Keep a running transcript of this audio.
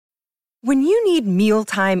When you need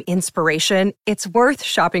mealtime inspiration, it's worth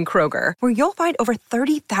shopping Kroger, where you'll find over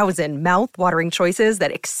 30,000 mouth-watering choices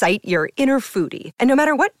that excite your inner foodie. And no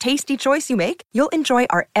matter what tasty choice you make, you'll enjoy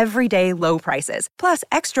our everyday low prices, plus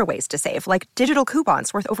extra ways to save, like digital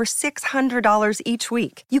coupons worth over $600 each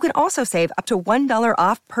week. You can also save up to $1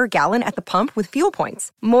 off per gallon at the pump with fuel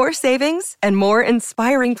points. More savings and more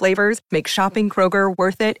inspiring flavors make shopping Kroger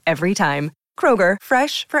worth it every time. Kroger,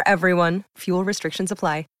 fresh for everyone. Fuel restrictions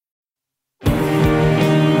apply.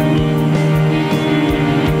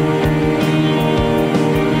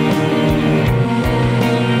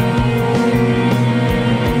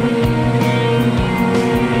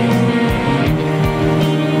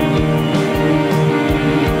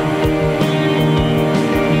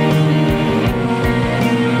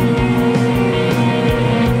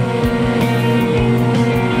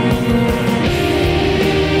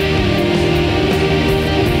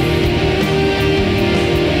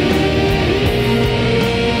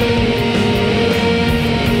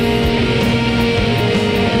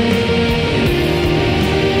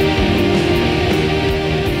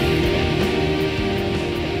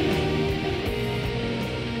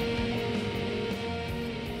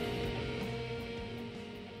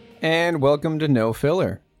 And welcome to No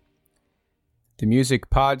Filler, the music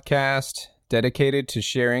podcast dedicated to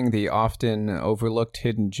sharing the often overlooked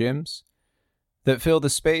hidden gems that fill the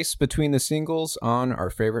space between the singles on our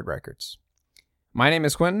favorite records. My name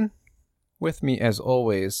is Quentin. With me, as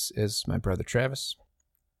always, is my brother Travis.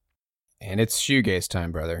 And it's shoegaze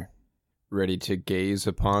time, brother. Ready to gaze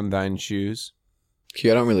upon thine shoes?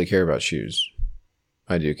 Q, I don't really care about shoes.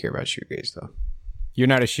 I do care about shoegaze, though. You're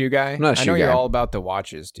not a shoe guy? I'm not a shoe I know guy. You're all about the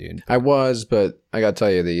watches, dude. I was, but I gotta tell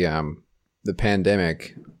you, the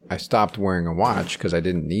pandemic, I stopped wearing a watch because I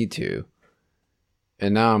didn't need to.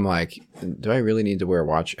 And now I'm like, do I really need to wear a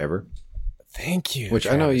watch ever? Thank you, Which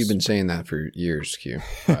Travis. I know you've been saying that for years, Q.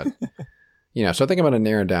 But, so I think I'm going to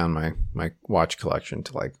narrow down my watch collection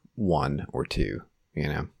to like one or two,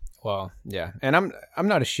 Well, yeah. And I'm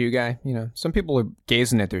not a shoe guy. Some people are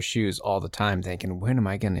gazing at their shoes all the time thinking,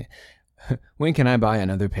 when can I buy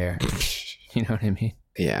another pair? You know what I mean?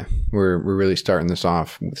 Yeah. We're really starting this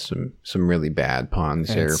off with some really bad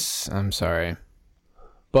puns here. I'm sorry.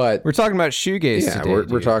 But we're talking about shoegaze today.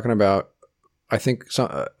 We're talking about, I think,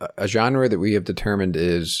 a genre that we have determined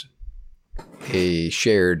is a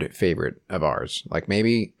shared favorite of ours. Like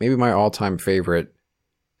maybe my all-time favorite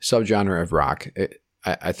subgenre of rock.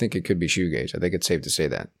 I think it could be shoegaze. I think it's safe to say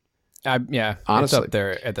that. Yeah, honestly, it's up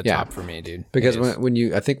there at the top for me, dude. Because when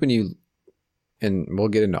you, and we'll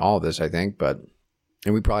get into all of this, I think,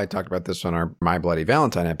 and we probably talked about this on our My Bloody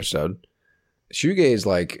Valentine episode. Shoegaze,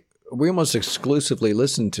 like, we almost exclusively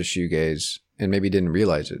listened to shoegaze and maybe didn't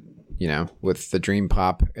realize it, with the dream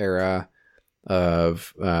pop era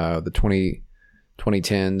of the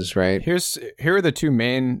 2010s, right? Here are the two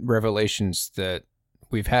main revelations that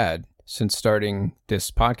we've had since starting this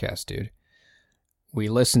podcast, dude. We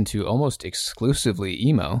listened to almost exclusively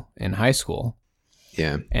emo in high school.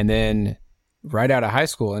 Yeah. And then right out of high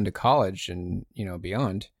school into college and,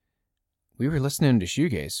 beyond, we were listening to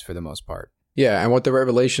shoegaze for the most part. Yeah. And what the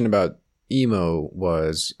revelation about emo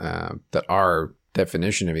was that our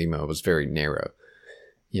definition of emo was very narrow.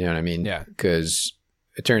 You know what I mean? Yeah. Because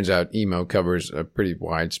it turns out emo covers a pretty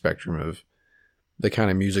wide spectrum of the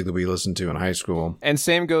kind of music that we listened to in high school. And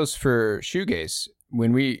same goes for shoegaze.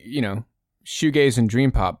 When we, shoegaze and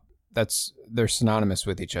dream pop, they're synonymous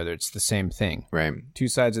with each other. It's the same thing. Right. Two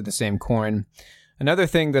sides of the same coin. Another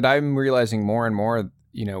thing that I'm realizing more and more,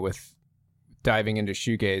 with diving into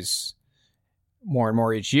shoegaze more and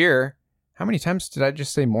more each year, how many times did I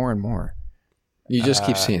just say more and more? You just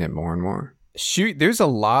keep seeing it more and more. There's a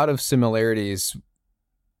lot of similarities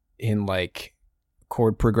in like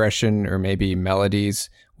chord progression or maybe melodies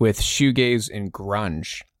with shoegaze and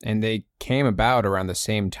grunge. And they came about around the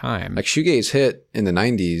same time. Like shoegaze hit in the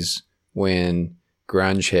 90s when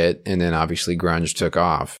grunge hit, and then obviously grunge took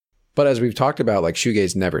off. But as we've talked about, like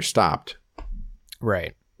shoegaze never stopped.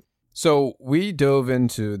 Right. So we dove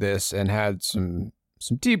into this and had some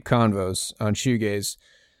deep convos on shoegaze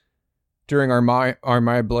during our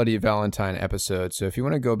My Bloody Valentine episode. So if you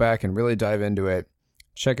want to go back and really dive into it,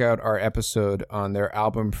 check out our episode on their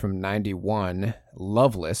album from 91,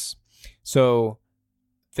 Loveless. So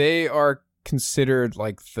they are considered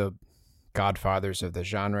like the godfathers of the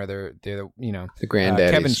genre. They're the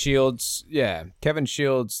granddaddies. Kevin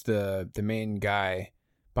Shields, the main guy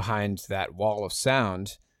behind that wall of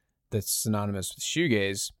sound that's synonymous with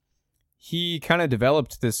shoegaze. He kind of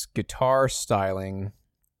developed this guitar styling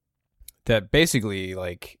that basically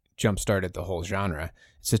like jump-started the whole genre.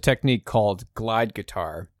 It's a technique called glide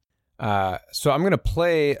guitar. So I'm going to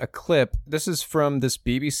play a clip. This is from this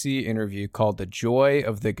BBC interview called The Joy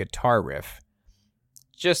of the Guitar Riff.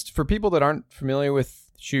 Just for people that aren't familiar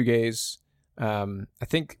with shoegaze, I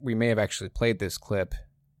think we may have actually played this clip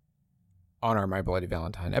on our My Bloody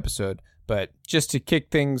Valentine episode, but just to kick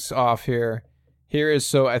things off here is,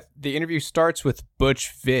 the interview starts with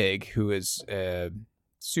Butch Vig, who is a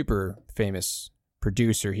super famous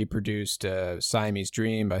producer. He produced Siamese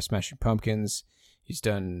Dream by Smashing Pumpkins. He's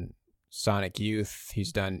done Sonic Youth. He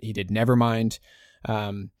did Nevermind.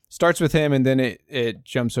 Starts with him, and then it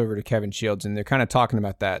jumps over to Kevin Shields, and they're kind of talking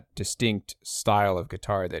about that distinct style of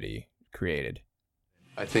guitar that he created.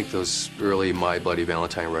 I think those early My Bloody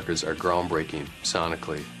Valentine records are groundbreaking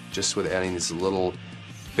sonically, just with adding these little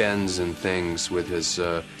bends and things with his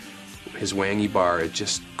wangy bar. It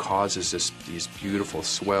just causes these beautiful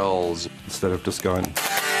swells. Instead of just going,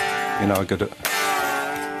 good.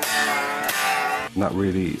 And that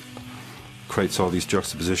really creates all these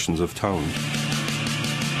juxtapositions of tone.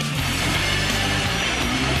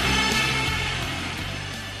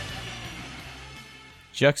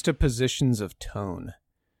 Juxtapositions of tone.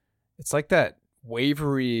 It's like that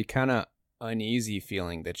wavery, kind of uneasy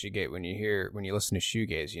feeling that you get when you listen to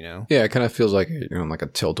shoegaze, Yeah, it kind of feels like like a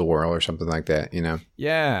tilt-a-whirl or something like that,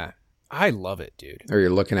 Yeah, I love it, dude. Or you're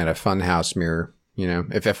looking at a funhouse mirror,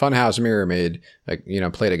 If a funhouse mirror made,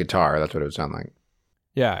 played a guitar, that's what it would sound like.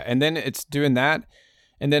 Yeah, and then it's doing that.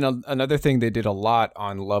 And then another thing they did a lot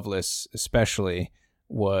on Loveless especially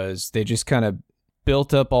was they just kind of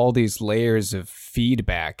built up all these layers of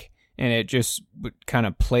feedback, and it just kind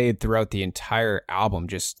of played throughout the entire album,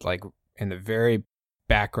 just like in the very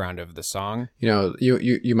background of the song.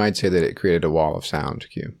 You might say that it created a wall of sound,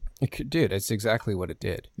 Q. Dude, it's exactly what it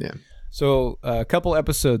did. Yeah. So a couple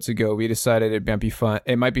episodes ago, we decided it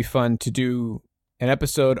might be fun to do an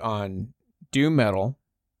episode on doom metal,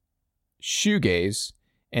 shoegaze,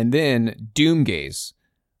 and then doomgaze,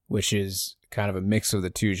 which is kind of a mix of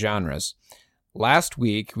the two genres. Last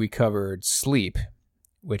week, we covered Sleep,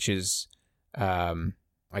 which is, I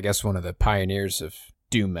guess, one of the pioneers of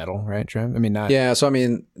doom metal, right, Trev? Yeah,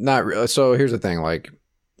 not really. So here's the thing,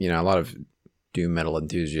 a lot of doom metal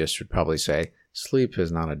enthusiasts would probably say, Sleep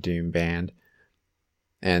is not a doom band.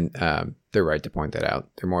 And they're right to point that out.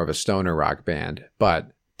 They're more of a stoner rock band,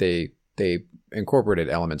 but they incorporated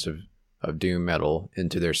elements of doom metal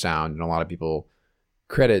into their sound, and a lot of people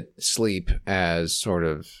credit Sleep as sort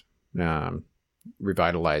of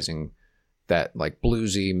revitalizing that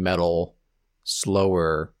bluesy metal,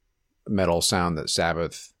 slower metal sound that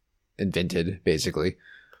Sabbath invented, basically,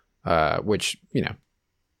 which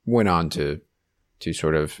went on to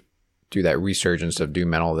sort of do that resurgence of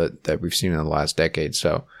doom metal that we've seen in the last decade.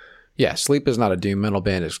 So yeah, Sleep is not a doom metal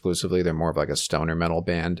band exclusively. They're more of a stoner metal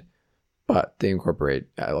band, but they incorporate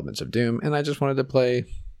elements of doom, and I just wanted to play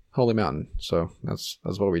Holy Mountain, so that's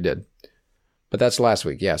what we did. But that's last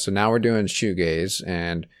week, yeah. So now we're doing shoegaze,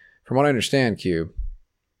 and from what I understand, Q,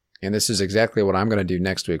 and this is exactly what I'm going to do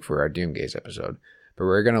next week for our doomgaze episode, but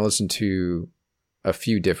we're going to listen to a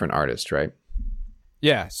few different artists, right?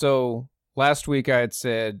 Yeah, so last week I had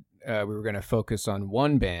said we were going to focus on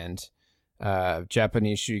one band,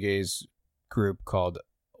 Japanese shoegaze group called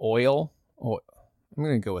Oil. I'm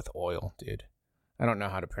going to go with Oil, dude. I don't know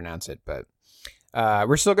how to pronounce it, but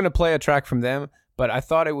we're still going to play a track from them. But I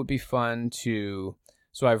thought it would be fun to...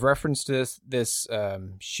 So I've referenced this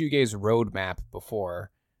shoegaze roadmap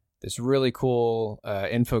before. This really cool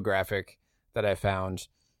infographic that I found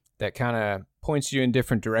that kind of points you in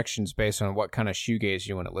different directions based on what kind of shoegaze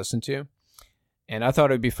you want to listen to. And I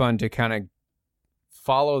thought it would be fun to kind of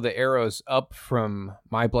follow the arrows up from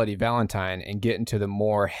My Bloody Valentine and get into the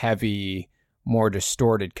more heavy, more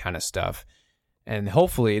distorted kind of stuff. And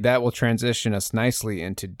hopefully that will transition us nicely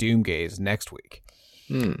into doomgaze next week.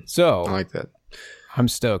 So I like that. I'm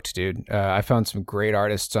stoked, dude. I found some great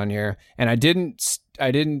artists on here, and I didn't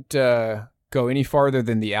go any farther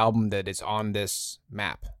than the album that is on this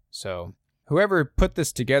map. So whoever put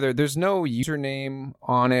this together, there's no username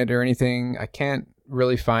on it or anything. I can't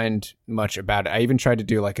really find much about it. I even tried to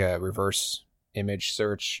do a reverse image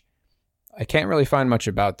search. I can't really find much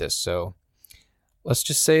about this, so let's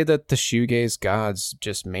just say that the shoegaze gods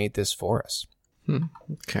just made this for us.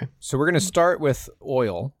 Okay. So we're going to start with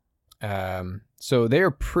Oil. So they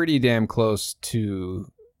are pretty damn close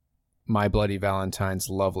to My Bloody Valentine's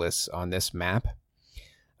Loveless on this map.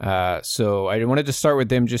 So I wanted to start with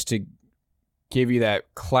them just to give you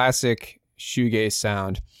that classic shoegaze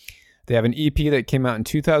sound. They have an EP that came out in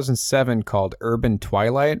 2007 called Urban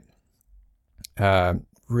Twilight.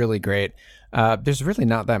 Really great. There's really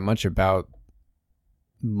not that much about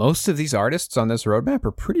most of these artists on this roadmap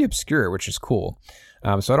are pretty obscure, which is cool.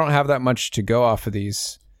 So I don't have that much to go off of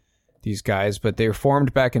these guys, but they were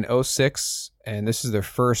formed back in 2006, and this is their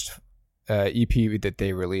first EP that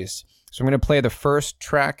they released. So I'm going to play the first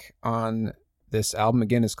track on this album.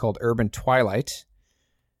 Again, it's called Urban Twilight.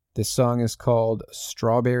 This song is called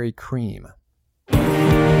Strawberry Cream.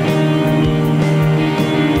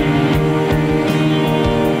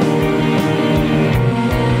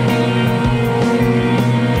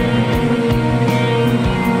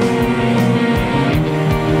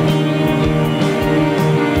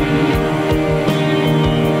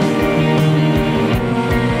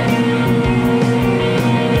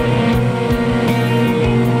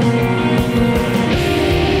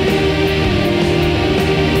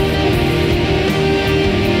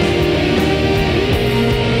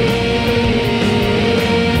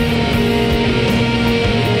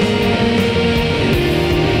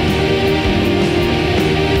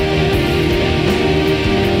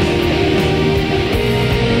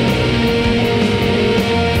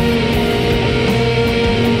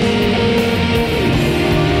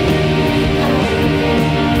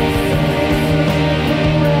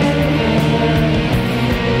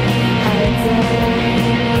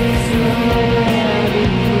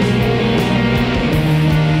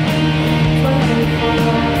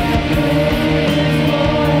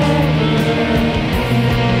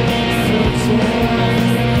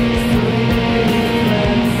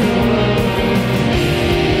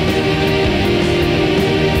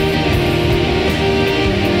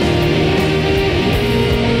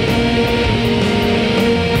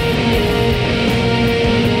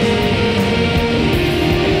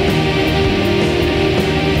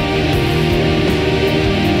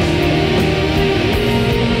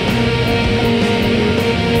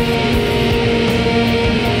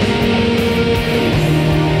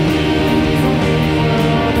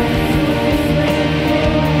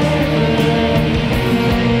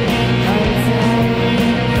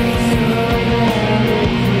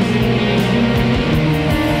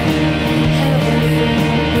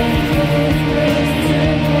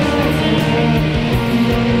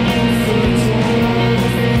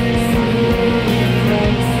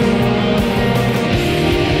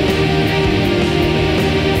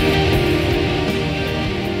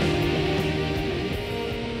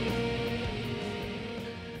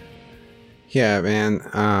 Yeah, man.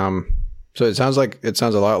 So it sounds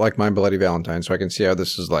a lot like My Bloody Valentine. So I can see how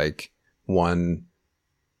this is like one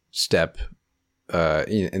step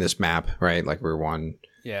in this map, right? Like we're one.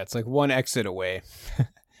 Yeah, it's like one exit away.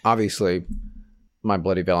 Obviously, My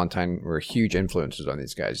Bloody Valentine were huge influences on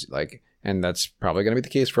these guys. Like, and that's probably going to be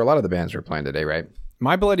the case for a lot of the bands we're playing today, right?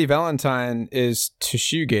 My Bloody Valentine is to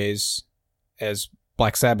shoegaze as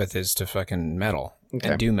Black Sabbath is to fucking metal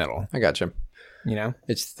and doom metal. I gotcha. You know,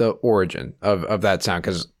 it's the origin of that sound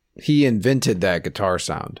because he invented that guitar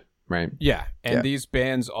sound, right? Yeah, and these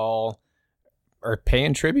bands all are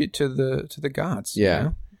paying tribute to the gods. Yeah, you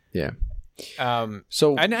know? yeah.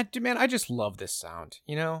 So I just love this sound.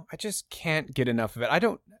 You know, I just can't get enough of it. I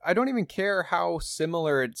don't even care how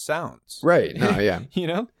similar it sounds. Right? No, yeah. You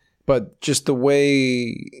know, but just the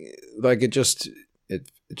way, like it just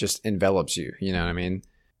envelops you. You know what I mean?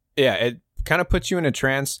 Yeah. It kind of puts you in a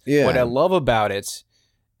trance. Yeah. What I love about it,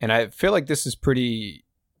 and I feel like this is pretty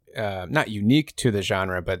not unique to the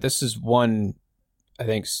genre, but this is one I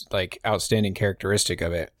think like outstanding characteristic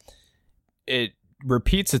of it. It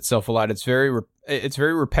repeats itself a lot. It's very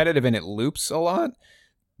repetitive and it loops a lot.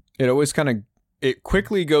 It always it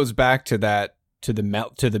quickly goes back to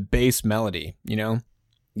the bass melody, you know?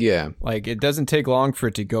 Yeah. Like it doesn't take long for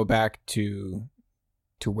it to go back to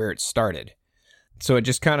where it started. So it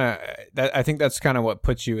just I think that's kind of what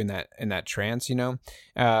puts you in that trance, you know?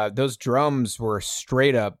 Those drums were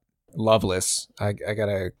straight up loveless. I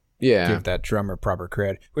gotta give that drummer proper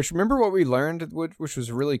cred. Which, remember what we learned, which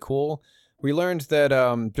was really cool? We learned that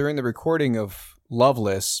during the recording of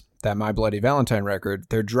Loveless, that My Bloody Valentine record,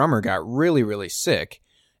 their drummer got really, really sick,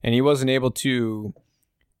 and he wasn't able to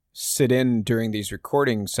sit in during these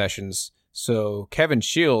recording sessions. So Kevin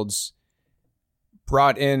Shields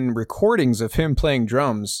brought in recordings of him playing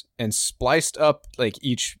drums and spliced up like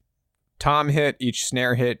each tom hit, each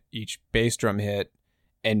snare hit, each bass drum hit,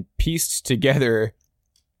 and pieced together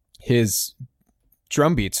his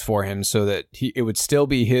drum beats for him so that it would still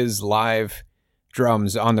be his live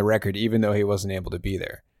drums on the record, even though he wasn't able to be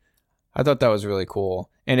there. I thought that was really cool.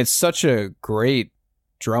 And it's such a great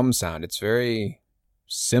drum sound. It's very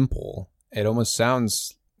simple. It almost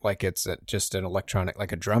sounds like it's just an electronic,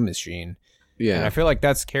 like a drum machine. Yeah. And I feel like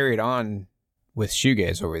that's carried on with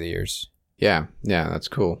shoegaze over the years. Yeah. Yeah. That's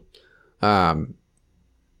cool.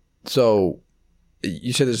 So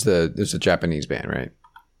you said this is a Japanese band, right?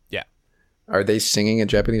 Yeah. Are they singing in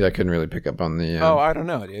Japanese? I couldn't really pick up on the I don't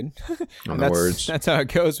know, dude. on the words. That's how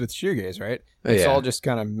it goes with shoegaze, right? It's Yeah. all just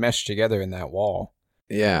kind of meshed together in that wall.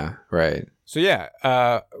 Yeah, right. So yeah,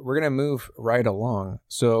 we're gonna move right along.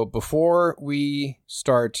 So before we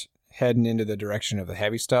start heading into the direction of the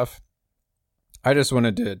heavy stuff, I just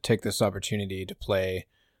wanted to take this opportunity to play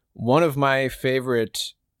one of my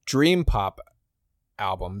favorite dream pop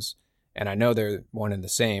albums, and I know they're one and the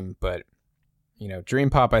same, but you know, dream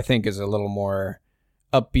pop I think is a little more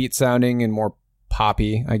upbeat sounding and more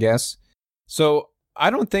poppy, I guess. So I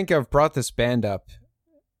don't think I've brought this band up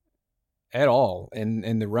at all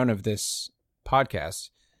in the run of this podcast.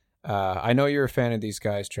 I know you're a fan of these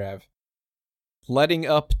guys, Trav. Letting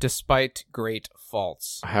Up Despite Great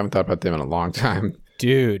Faults. I haven't thought about them in a long time.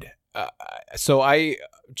 Dude, so I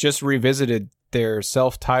just revisited their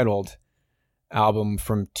self-titled album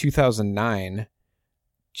from 2009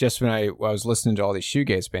 just when I was listening to all these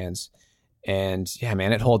shoegaze bands. And yeah,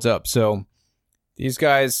 man, it holds up. So these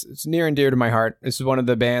guys, it's near and dear to my heart. This is one of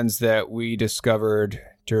the bands that we discovered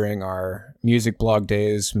during our music blog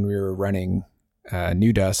days when we were running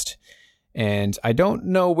New Dust. And I don't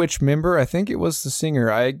know which member. I think it was the singer.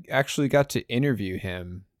 I actually got to interview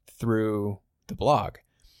him through the blog.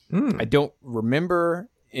 I don't remember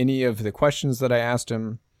any of the questions that I asked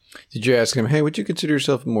him. Did you ask him, hey, would you consider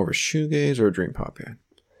yourself more of a shoegaze or a dream pop band?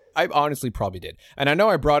 I honestly probably did. And I know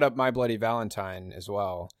I brought up My Bloody Valentine as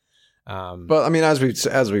well. But I mean, as we've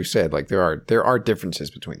said, like there are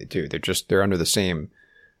differences between the two. They're under the same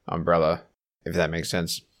umbrella, if that makes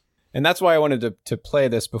sense. And that's why I wanted to play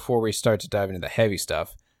this before we start to dive into the heavy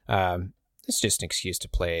stuff. It's just an excuse to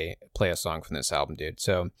play a song from this album, dude.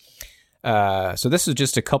 So this is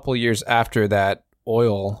just a couple years after that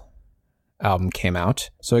Oil album came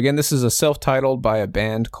out. So again, this is a self-titled by a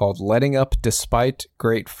band called Letting Up Despite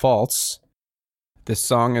Great Faults. This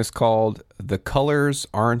song is called The Colors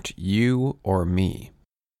Aren't You or Me.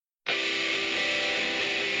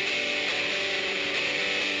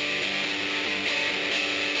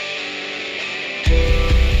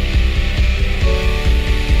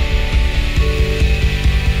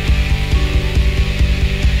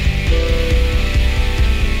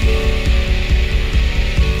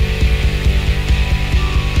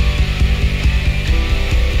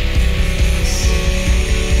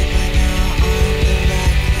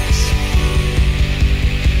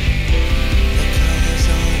 The colors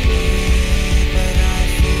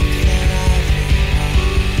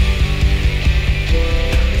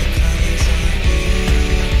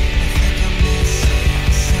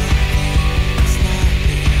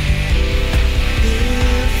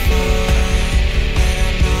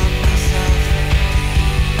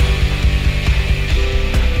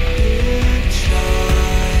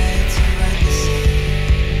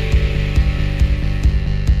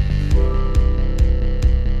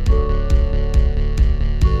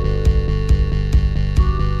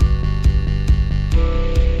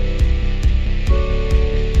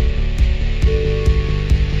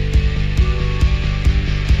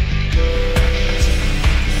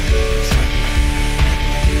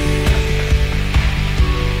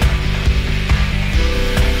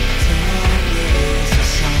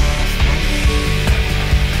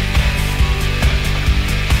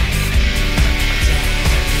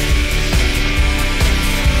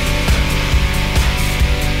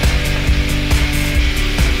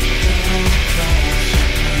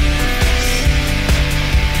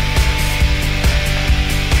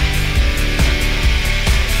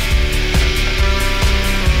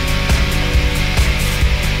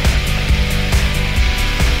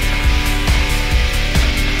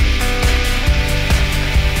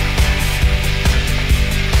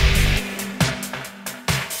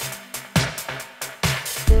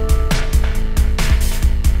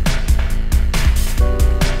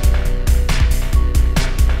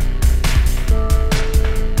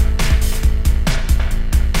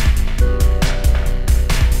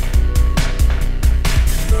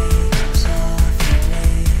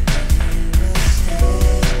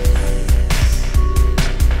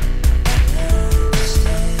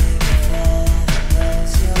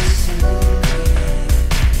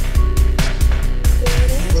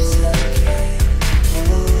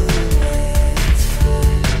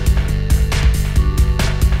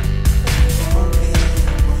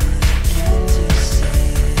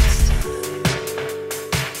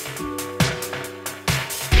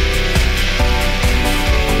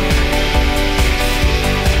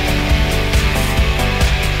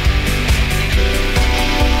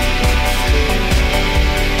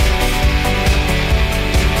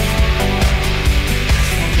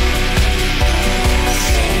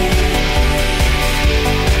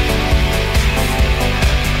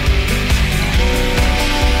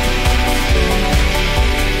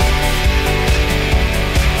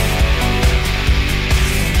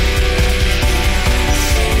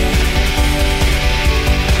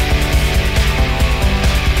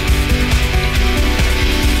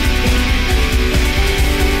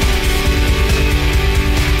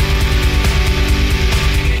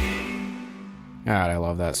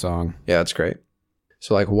that song. Yeah, that's great.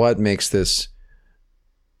 So, like, what makes this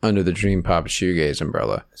under the dream pop shoegaze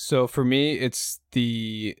umbrella? So for me, it's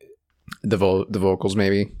the vocals,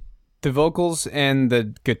 maybe. The vocals and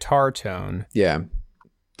the guitar tone. Yeah,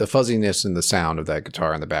 the fuzziness and the sound of that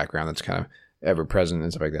guitar in the background that's kind of ever present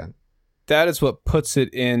and stuff like that. That is what puts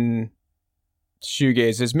it in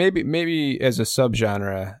shoegaze, is maybe as a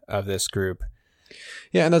subgenre of this group.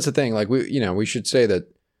 Yeah, and that's the thing. Like, we should say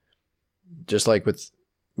that, just like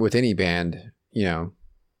with any band,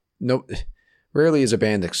 rarely is a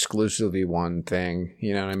band exclusively one thing.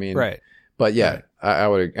 You know what I mean? Right. But yeah, right. I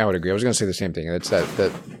would agree. I was going to say the same thing. It's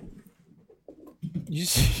that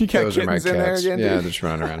you got those are my kittens in there cats. again, Yeah, dude? they're just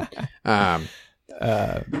running around.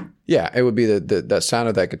 Yeah, it would be the sound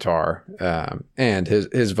of that guitar and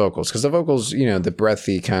his vocals, because the vocals, the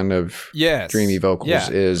breathy kind of dreamy vocals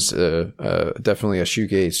is definitely a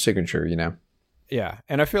shoegaze signature. Yeah,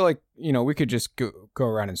 and I feel like we could just go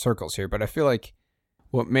around in circles here, but I feel like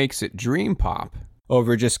what makes it dream pop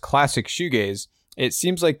over just classic shoegaze, it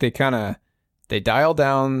seems like they dial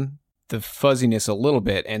down the fuzziness a little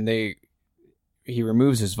bit, and he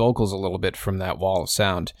removes his vocals a little bit from that wall of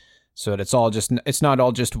sound, so that it's not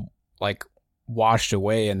all just like washed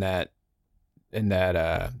away in that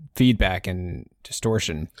feedback and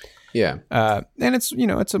distortion. Yeah. And it's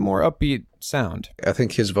it's a more upbeat sound. I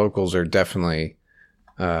think his vocals are definitely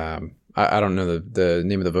I don't know the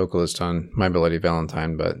name of the vocalist on My Bloody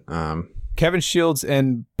Valentine, but Kevin Shields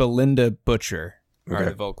and Belinda Butcher are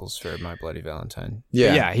the vocals for My Bloody Valentine. Yeah.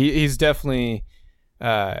 But yeah, he's definitely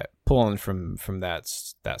pulling from that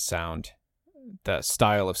sound, that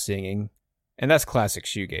style of singing, and that's classic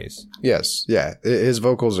shoegaze. Yes, yeah, his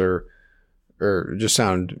vocals are just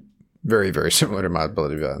sound very, very similar to My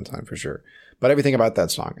Bloody Valentine for sure. But everything about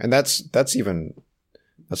that song, and that's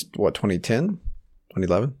what, 2010,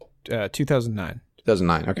 2011, 2009.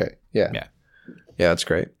 2009. Okay, yeah, that's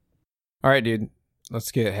great. All right, dude,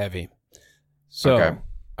 let's get heavy. So, okay.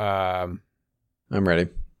 I'm ready.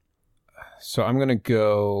 So I'm gonna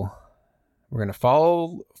go. We're gonna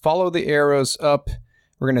follow the arrows up.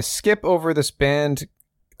 We're gonna skip over this band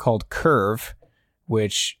called Curve,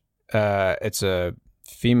 which it's a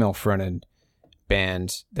female-fronted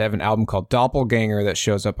band. They have an album called Doppelganger that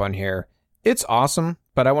shows up on here. It's awesome,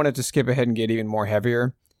 but I wanted to skip ahead and get even more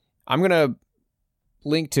heavier. I'm gonna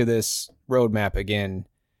link to this roadmap again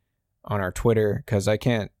on our Twitter, because I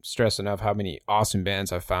can't stress enough how many awesome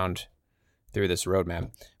bands I've found through this roadmap.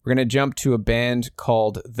 We're going to jump to a band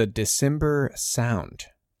called The December Sound.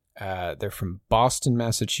 They're from Boston,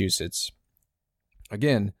 Massachusetts.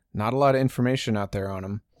 Again, not a lot of information out there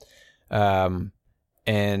on them.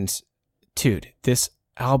 And dude, this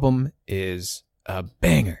album is a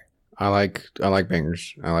banger. I like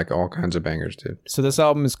bangers. I like all kinds of bangers, dude. So this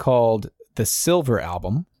album is called The Silver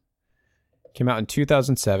Album. Came out in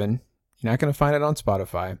 2007. You're not going to find it on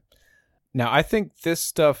Spotify. Now, I think this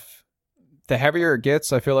stuff, the heavier it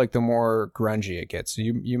gets, I feel like the more grungy it gets. So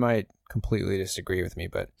you might completely disagree with me,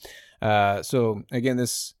 but so again,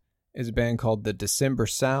 this is a band called The December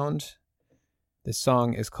Sound. This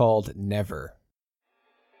song is called Never.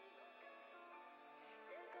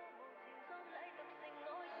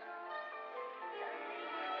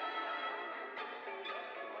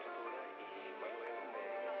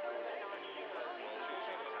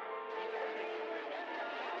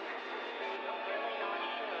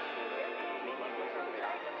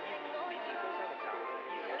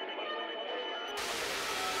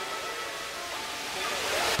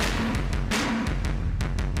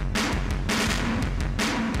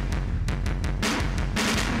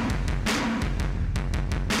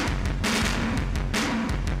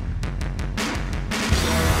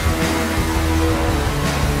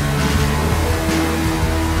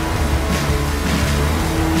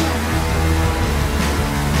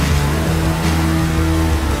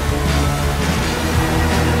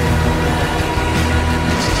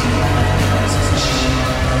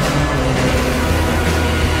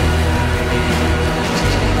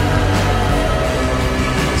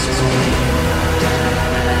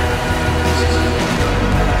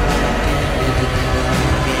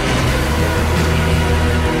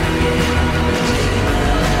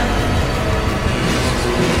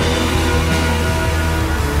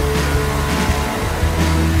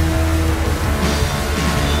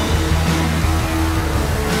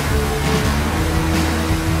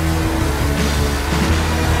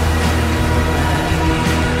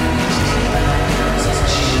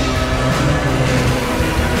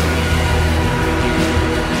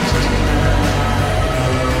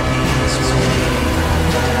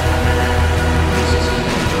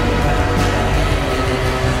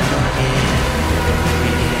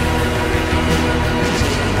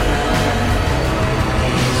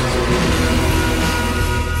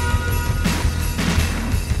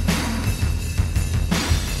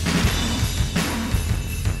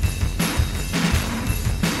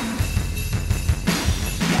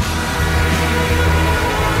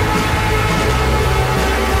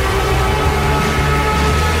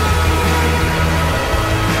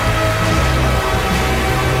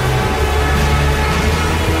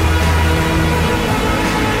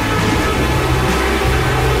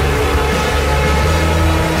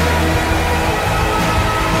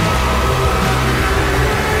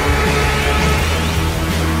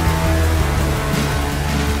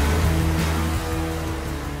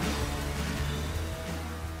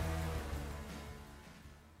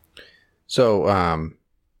 So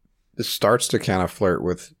this starts to kind of flirt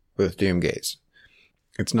with Doomgaze.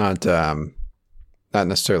 It's not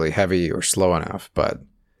necessarily heavy or slow enough, but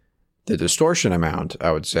the distortion amount,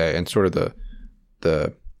 I would say, and sort of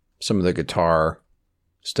the some of the guitar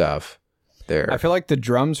stuff there. I feel like the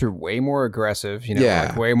drums are way more aggressive,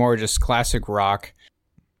 like way more just classic rock.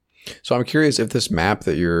 So I'm curious if this map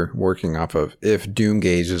that you're working off of, if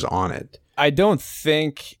Doomgaze is on it. I don't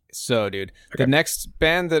think so, dude. Okay. The next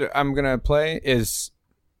band that I'm going to play is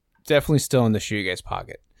definitely still in the Shoegaze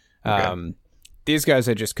pocket. Okay. These guys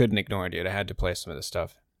I just couldn't ignore, dude. I had to play some of this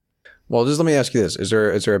stuff. Well, just let me ask you this. Is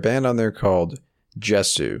there a band on there called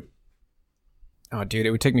Jesu? Oh, dude,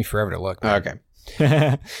 it would take me forever to look. Man.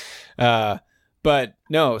 Okay. But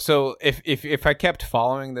no, so if I kept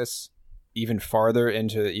following this even farther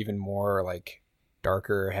into even more like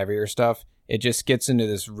darker, heavier stuff, it just gets into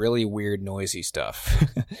this really weird, noisy stuff.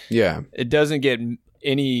 Yeah. It doesn't get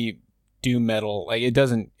any doom metal. Like it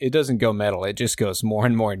doesn't go metal. It just goes more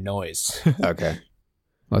and more noise. Okay.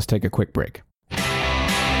 Let's take a quick break.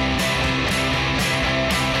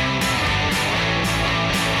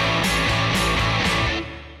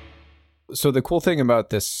 So the cool thing about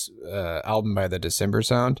this album by the December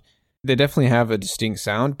Sound, they definitely have a distinct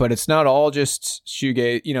sound, but it's not all just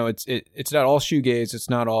shoegaze. It's not all shoegaze. It's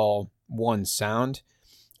not all one sound.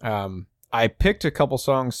 I picked a couple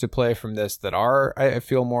songs to play from this that are, I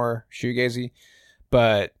feel, more shoegazy,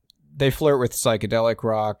 but they flirt with psychedelic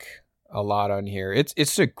rock a lot on here.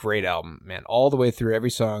 It's a great album, man. All the way through, every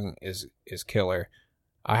song is killer.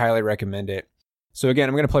 I highly recommend it. So again,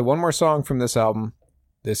 I'm going to play one more song from this album.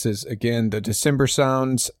 This is, again, the December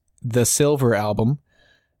Sounds, The Silver Album.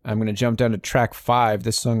 I'm going to jump down to track 5.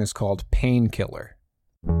 This song is called Painkiller.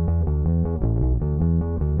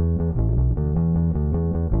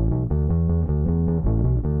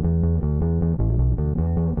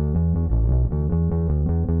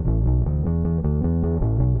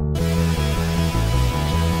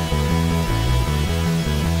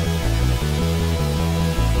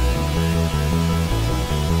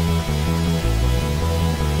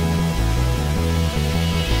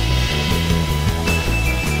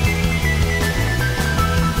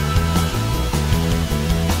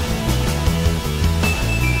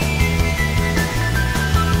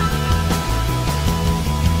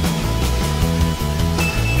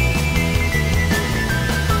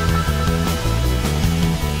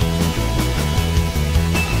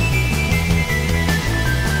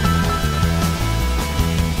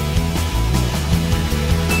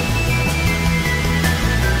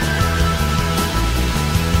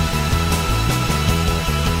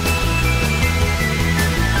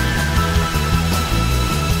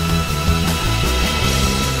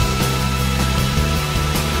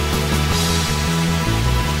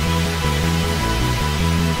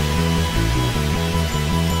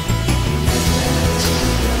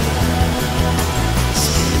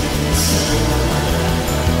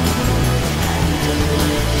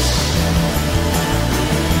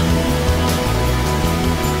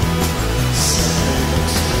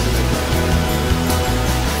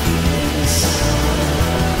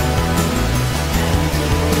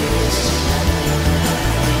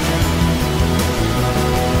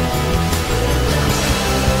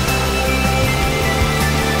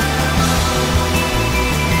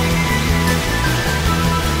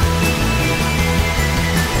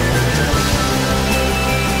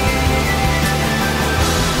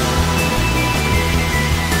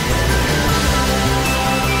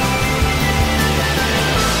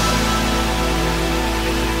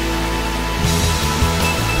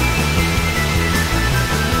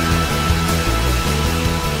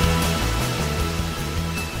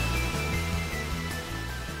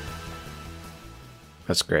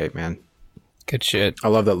 That's great, man. Good shit. I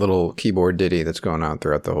love that little keyboard ditty that's going on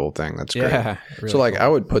throughout the whole thing. That's great. Yeah, really so like cool. I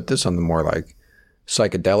would put this on the more like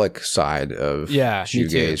psychedelic side of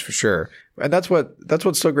shoegaze for sure. And that's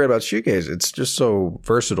what's so great about shoegaze. It's just so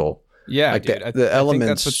versatile. Yeah, like dude. the I elements. think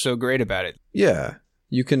that's what's so great about it. Yeah,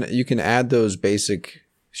 you can add those basic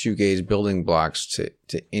shoegaze building blocks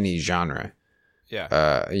to any genre.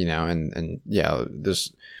 Yeah. And yeah,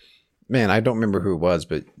 this man, I don't remember who it was,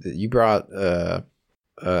 but you brought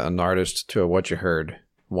an artist to a What You Heard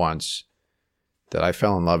once that I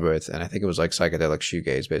fell in love with, and I think it was like psychedelic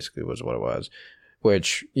shoegaze basically was what it was,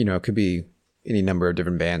 which could be any number of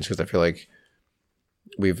different bands because I feel like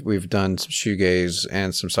we've done some shoegaze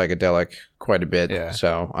and some psychedelic quite a bit. Yeah.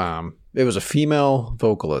 So it was a female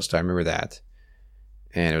vocalist, I remember that,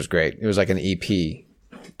 and it was great. It was like an EP.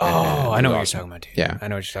 Oh, I know what awesome. you're talking about, dude. Yeah. I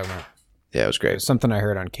know what you're talking about. Yeah, it was great. It was something I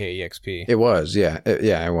heard on KEXP. It was, yeah.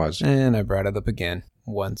 It was. And I brought it up again.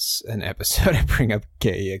 once an episode I bring up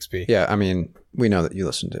KEXP. Yeah, I mean, we know that you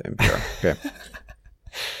listen to NPR. Okay.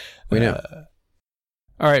 We know.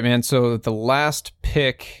 All right, man. So the last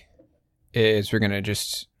pick is we're going to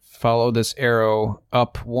just follow this arrow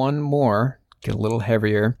up one more, get a little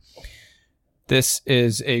heavier. This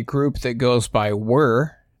is a group that goes by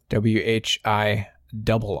WHIR,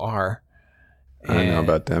 WHIRR. I know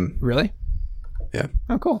about them. Really? Yeah.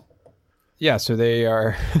 Oh, cool. Yeah, so they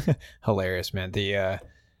are hilarious, man.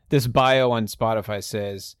 This bio on Spotify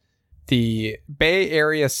says, the Bay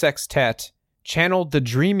Area Sextet channeled the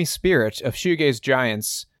dreamy spirit of shoegaze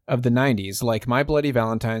giants of the 90s like My Bloody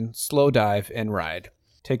Valentine, Slow Dive, and Ride.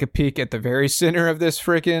 Take a peek at the very center of this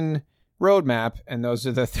freaking roadmap, and those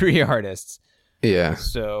are the three artists. Yeah.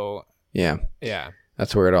 So, yeah.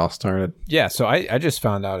 That's where it all started. Yeah, so I just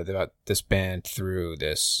found out about this band through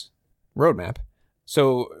this roadmap.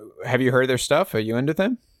 So, have you heard their stuff? Are you into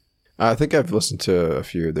them? I think I've listened to a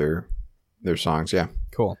few of their songs, yeah.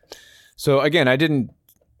 Cool. So, again, I didn't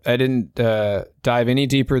dive any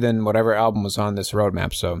deeper than whatever album was on this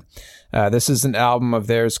roadmap. So, this is an album of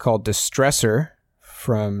theirs called Distressor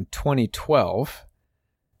from 2012.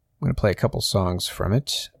 I'm going to play a couple songs from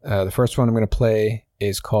it. The first one I'm going to play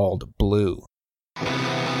is called Blue.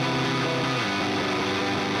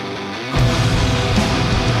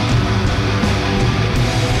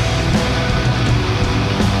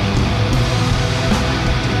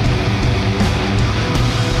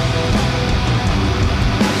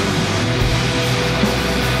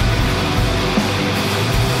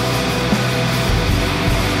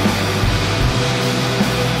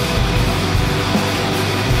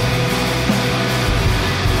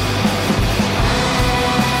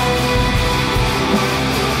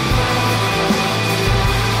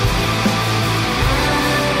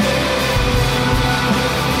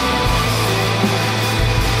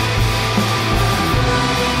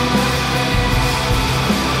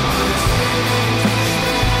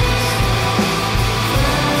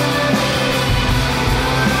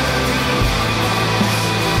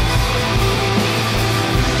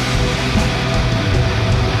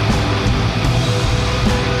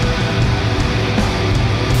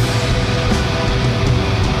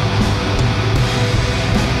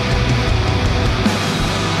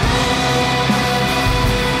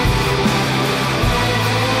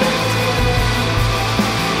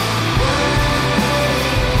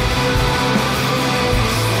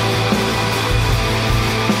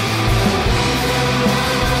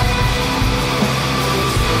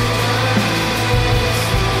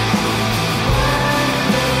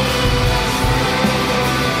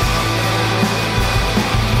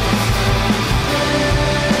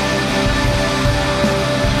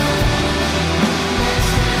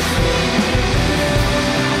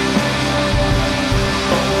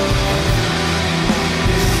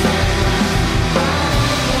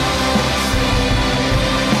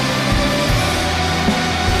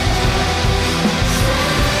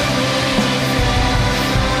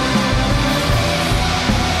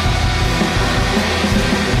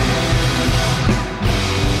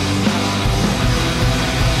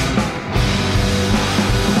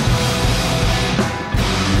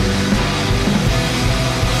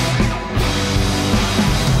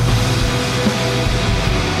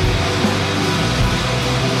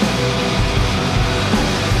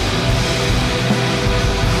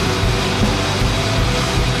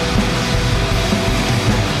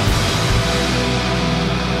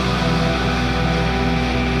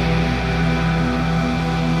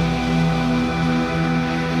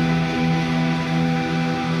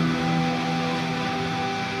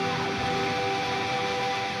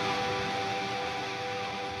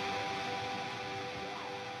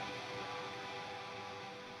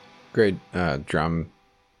 Great drum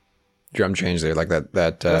change there, like that.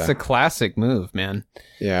 That's a classic move, man.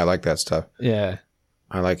 Yeah, I like that stuff. Yeah,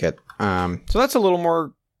 I like it. So that's a little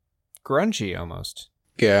more grungy, almost.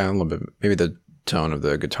 Yeah, a little bit. Maybe the tone of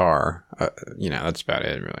the guitar. That's about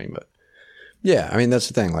it, really. But yeah, I mean, that's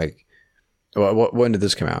the thing. Like, when did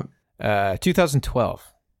this come out?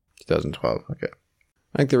 2012. 2012. Okay.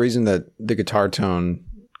 I think the reason that the guitar tone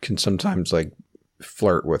can sometimes like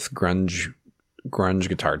flirt with grunge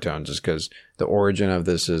guitar tones is because the origin of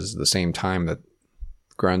this is the same time that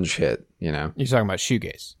grunge hit, you know. You're talking about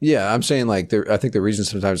shoegaze. Yeah, I'm saying like I think the reason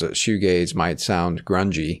sometimes that shoegaze might sound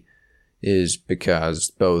grungy is because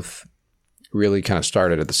both really kind of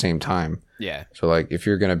started at the same time. Yeah. So like if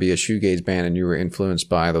you're going to be a shoegaze band and you were influenced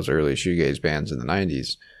by those early shoegaze bands in the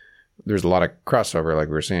 90s, there's a lot of crossover like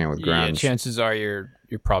we were saying with grunge. Yeah, chances are you're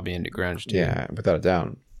probably into grunge too. Yeah, without a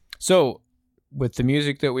doubt. So with the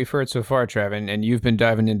music that we've heard so far, Trav, and you've been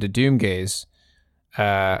diving into doomgaze,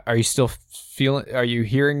 Are you still are you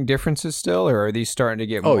hearing differences still, or are these starting to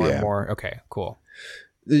get more and more? Okay, cool.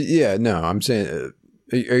 Yeah, no, I'm saying,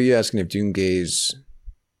 are you asking if Doomgaze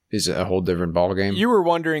is a whole different ballgame? You were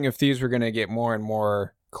wondering if these were going to get more and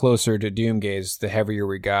more closer to Doomgaze the heavier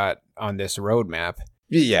we got on this roadmap.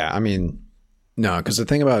 Yeah, I mean, no, because the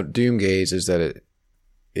thing about Doomgaze is that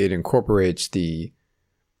it incorporates the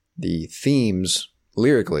themes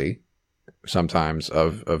lyrically sometimes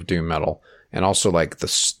of doom metal, and also like the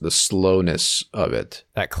slowness of it.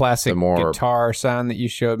 That classic guitar sound that you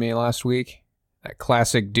showed me last week. That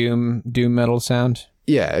classic doom metal sound.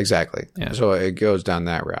 Yeah, exactly. Yeah. So it goes down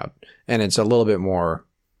that route, and it's a little bit more,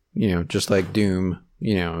 just like doom,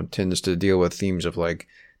 tends to deal with themes of like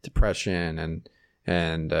depression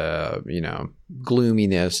and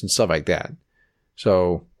gloominess and stuff like that.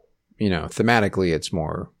 So, thematically, it's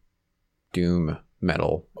more doom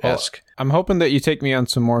metal-esque. Well, I'm hoping that you take me on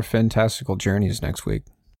some more fantastical journeys next week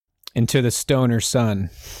into the stoner sun.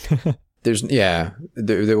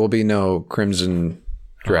 There will be no Crimson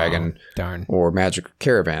Dragon darn. Or Magic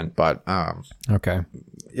Caravan, but okay.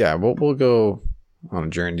 Yeah, we'll go on a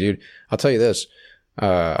journey, dude. I'll tell you this.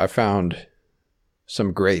 I found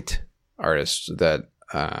some great artists that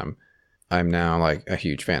I'm now like a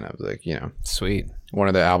huge fan of. Like, Sweet. One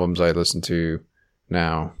of the albums I listen to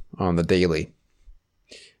now on the daily,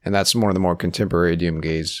 and that's one of the more contemporary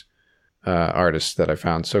Doomgaze artists that I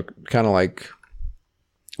found. So kind of like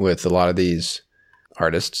with a lot of these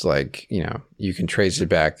artists, like, you can trace it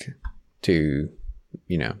back to,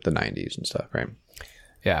 the 90s and stuff, right?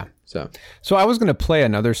 Yeah. So I was going to play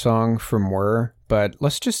another song from Whir, but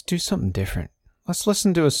let's just do something different. Let's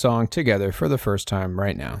listen to a song together for the first time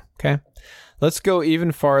right now, okay? Let's go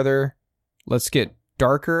even farther. Let's get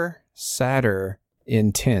darker, sadder,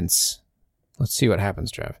 intense. Let's see what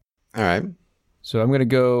happens, Trev. All right. So I'm going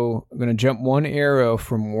to jump one arrow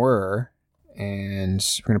from Whir, and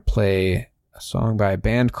we're going to play a song by a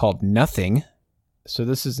band called Nothing. So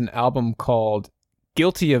this is an album called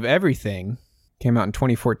Guilty of Everything. Came out in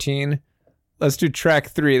 2014. Let's do track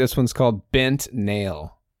 3. This one's called Bent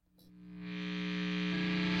Nail.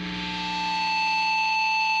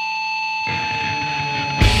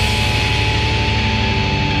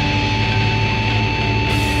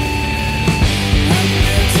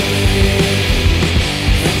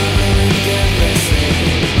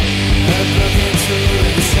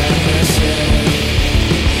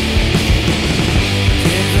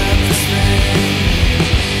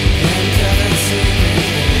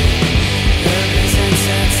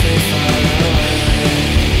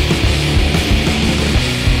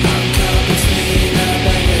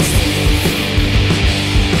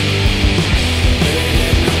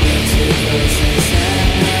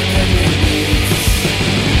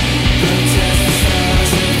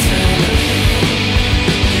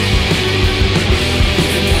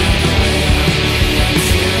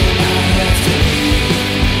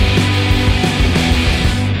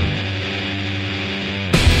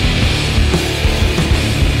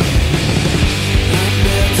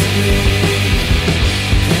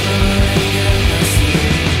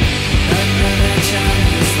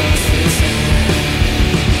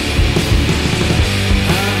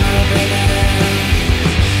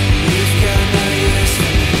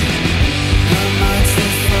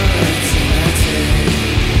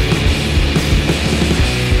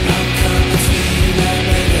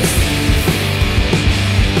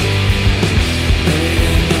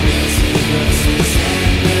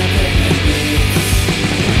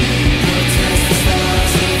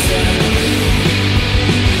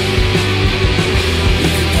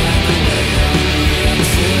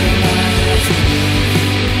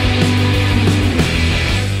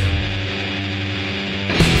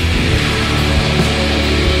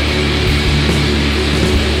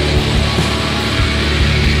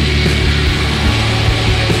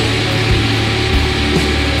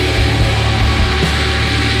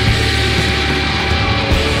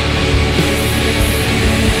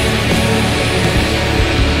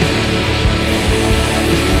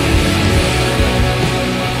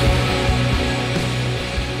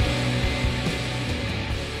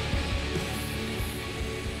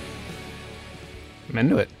 I'm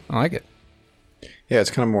into it. I like it. Yeah, it's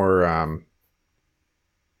kind of more, I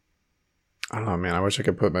don't know, man. I wish I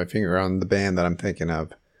could put my finger on the band that I'm thinking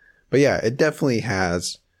of. But yeah, it definitely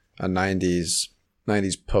has a 90s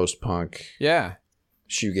post-punk. Yeah.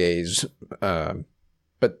 Shoegaze.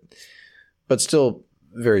 But still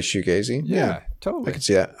very shoegazy. Yeah, totally. I can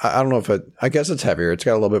see that. I don't know if I guess it's heavier. It's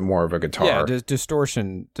got a little bit more of a guitar. Yeah,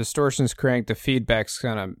 distortion's cranked. The feedback's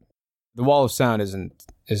kind of, the wall of sound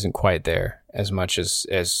isn't quite there as much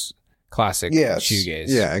as classic shoegaze.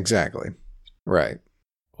 Yeah, exactly. Right.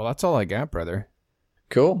 Well, that's all I got, brother.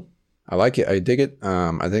 Cool. I like it. I dig it.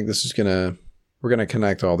 I think this is we're gonna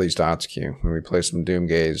connect all these dots, Q, when we play some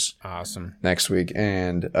Doomgaze. Awesome. Next week,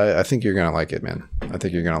 and I think you're gonna like it, man. I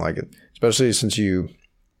think you're gonna like it, especially since you're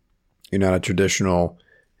not a traditional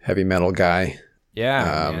heavy metal guy.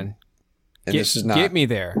 Yeah, man. And this is not get me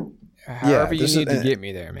there. However you need to get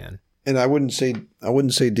me there, man. And I wouldn't say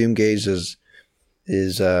Doomgaze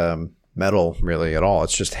is metal really at all.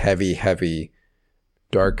 It's just heavy,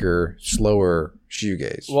 darker, slower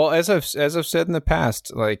shoegaze. Well, as I've said in the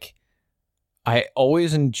past, like I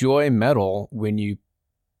always enjoy metal when you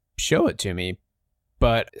show it to me,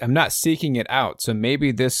 but I'm not seeking it out. So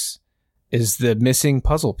maybe this is the missing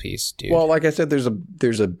puzzle piece, dude. Well, like I said, there's a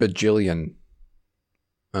bajillion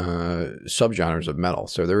subgenres of metal,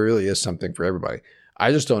 so there really is something for everybody.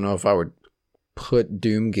 I just don't know if I would put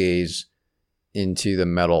Doomgaze into the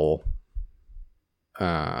metal.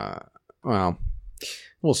 Well,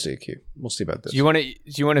 we'll see, Q. We'll see about this. Do you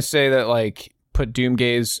want to say that, like, put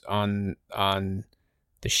Doomgaze on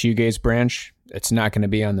the shoegaze branch? It's not going to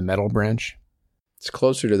be on the metal branch. It's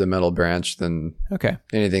closer to the metal branch than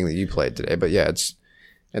anything that you played today. But yeah, it's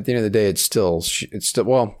at the end of the day, it's still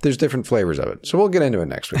well. There's different flavors of it, so we'll get into it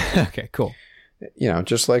next week. Okay, cool.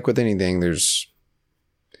 Just like with anything, there's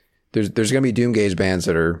going to be Doomgaze bands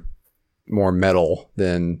that are more metal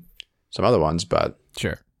than some other ones, but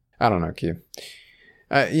sure. I don't know, Q.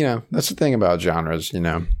 That's the thing about genres.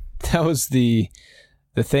 That was the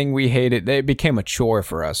thing we hated. It became a chore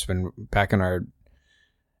for us when back in our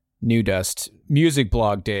New Dust music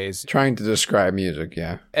blog days. Trying to describe music,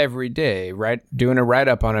 yeah. Every day, right? Doing a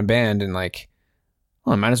write-up on a band and like,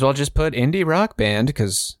 well, I might as well just put indie rock band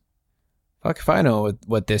because fuck if I know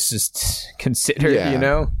what this is considered,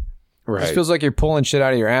 Right. It just feels like you're pulling shit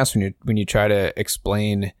out of your ass when you try to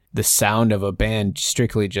explain the sound of a band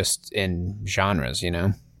strictly just in genres,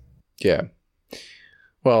 Yeah.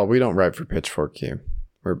 Well, we don't write for Pitchfork, Q.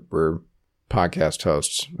 We're podcast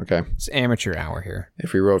hosts, okay? It's amateur hour here.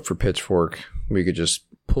 If we wrote for Pitchfork, we could just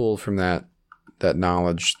pull from that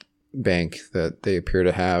knowledge bank that they appear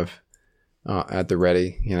to have at the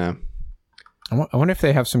ready, I wonder if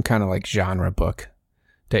they have some kind of like genre book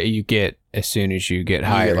that you get as soon as you get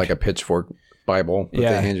hired. You get like a Pitchfork Bible that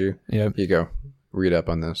they hand you. Yep. Here you go. Read up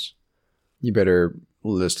on this. You better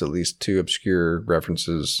list at least 2 obscure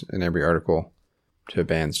references in every article to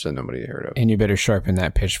bands that nobody heard of. And you better sharpen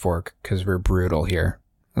that pitchfork because we're brutal here.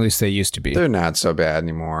 At least they used to be. They're not so bad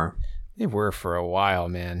anymore. They were for a while,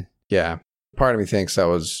 man. Yeah. Part of me thinks that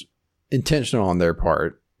was intentional on their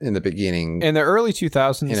part in the beginning. In the early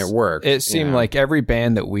 2000s. And it worked. It seemed like every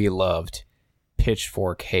band that we loved,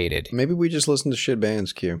 Pitchfork hated. Maybe we just listened to shit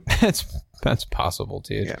bands, Q. That's possible,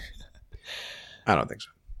 dude. Yeah. I don't think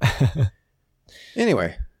so.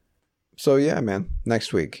 Anyway. So yeah, man.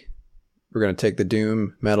 Next week. We're going to take the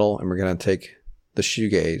doom metal and we're going to take the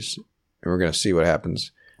shoegaze and we're going to see what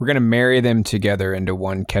happens. We're going to marry them together into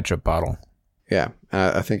one ketchup bottle. Yeah.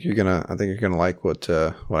 I think you're going to like what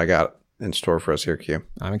I got in store for us here, Q.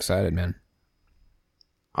 I'm excited, man.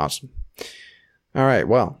 Awesome. All right.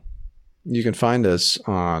 Well, you can find us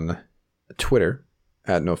on Twitter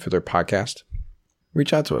at No Filler Podcast.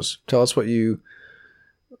 Reach out to us. Tell us what you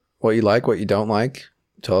like, what you don't like.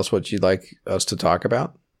 Tell us what you'd like us to talk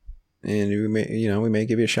about. And we may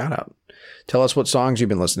give you a shout out. Tell us what songs you've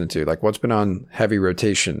been listening to. Like what's been on heavy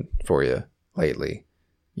rotation for you lately.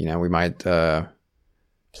 We might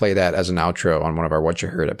play that as an outro on one of our What You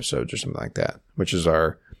Heard episodes or something like that, which is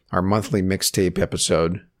our monthly mixtape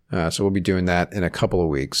episode. So we'll be doing that in a couple of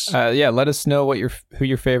weeks. Yeah, let us know who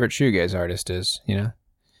your favorite shoegaze artist is.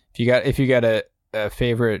 If you got a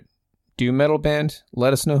favorite doom metal band,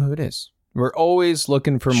 let us know who it is. We're always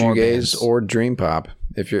looking for more bands. Shoegaze or dream pop.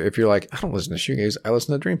 If you're like, I don't listen to shoegaze, I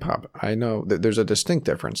listen to dream pop. I know that there's a distinct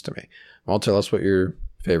difference to me. Well, tell us what your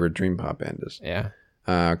favorite dream pop band is. Yeah.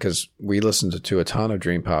 Because we listened to a ton of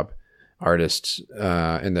dream pop artists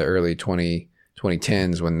in the early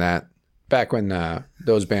 2010s back when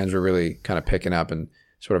those bands were really kind of picking up and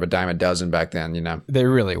sort of a dime a dozen back then, They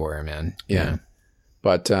really were, man. Yeah.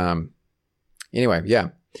 But anyway, yeah.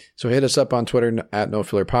 So hit us up on Twitter at No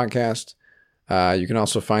Filler Podcast. You can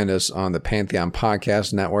also find us on the Pantheon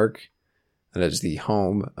Podcast Network. That is the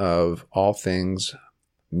home of all things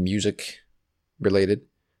music related.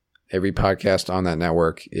 Every podcast on that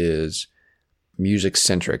network is music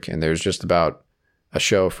centric, and there's just about a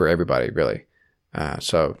show for everybody, really.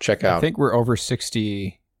 So check out. I think we're over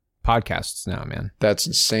 60 podcasts now, man. That's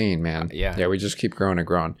insane, man. Yeah. We just keep growing and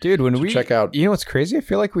growing. Dude, check out. You know what's crazy? I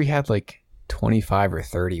feel like we had like 25 or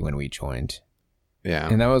 30 when we joined. Yeah.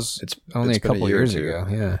 And that was It's only a been couple year or years two. ago.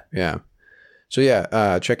 Yeah. Yeah. So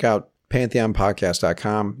yeah, check out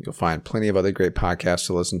pantheonpodcast.com. You'll find plenty of other great podcasts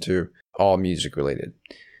to listen to, all music related.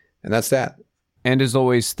 And that's that. And as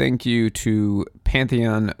always, thank you to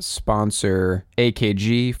Pantheon sponsor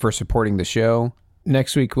AKG for supporting the show.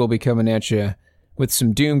 Next week, we'll be coming at you with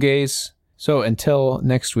some Doomgaze. So until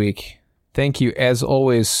next week, thank you as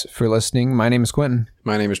always for listening. My name is Quentin.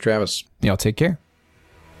 My name is Travis. Y'all take care.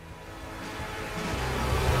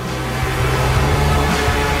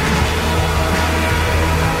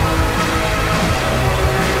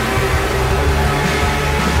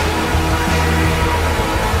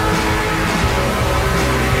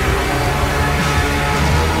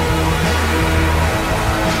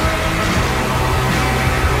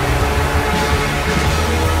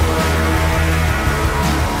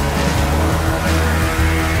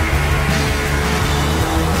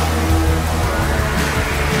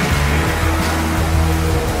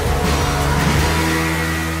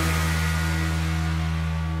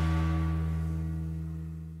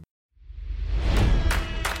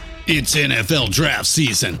 It's NFL draft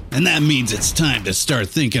season, and that means it's time to start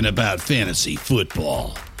thinking about fantasy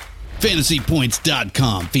football.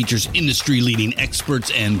 FantasyPoints.com features industry-leading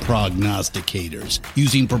experts and prognosticators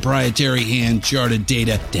using proprietary hand-charted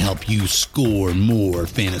data to help you score more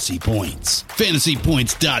fantasy points.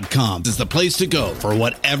 FantasyPoints.com is the place to go for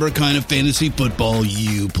whatever kind of fantasy football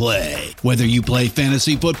you play. Whether you play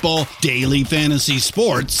fantasy football, daily fantasy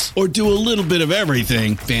sports, or do a little bit of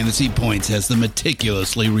everything, Fantasy Points has the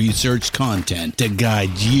meticulously researched content to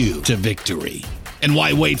guide you to victory. And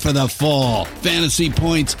why wait for the fall? Fantasy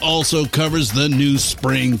Points also covers the new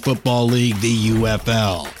spring football league, the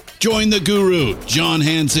UFL. Join the guru, John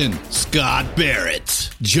Hansen, Scott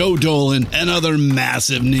Barrett, Joe Dolan, and other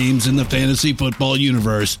massive names in the fantasy football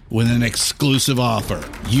universe with an exclusive offer.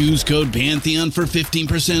 Use code Pantheon for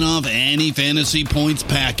 15% off any Fantasy Points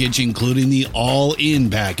package, including the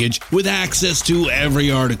all-in package, with access to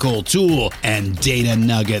every article, tool, and data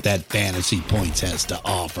nugget that Fantasy Points has to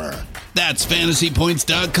offer. That's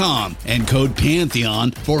FantasyPoints.com and code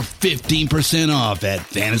Pantheon for 15% off at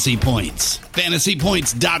Fantasy Points.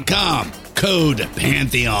 FantasyPoints.com, code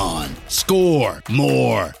Pantheon. Score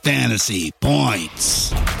more fantasy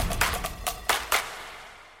points.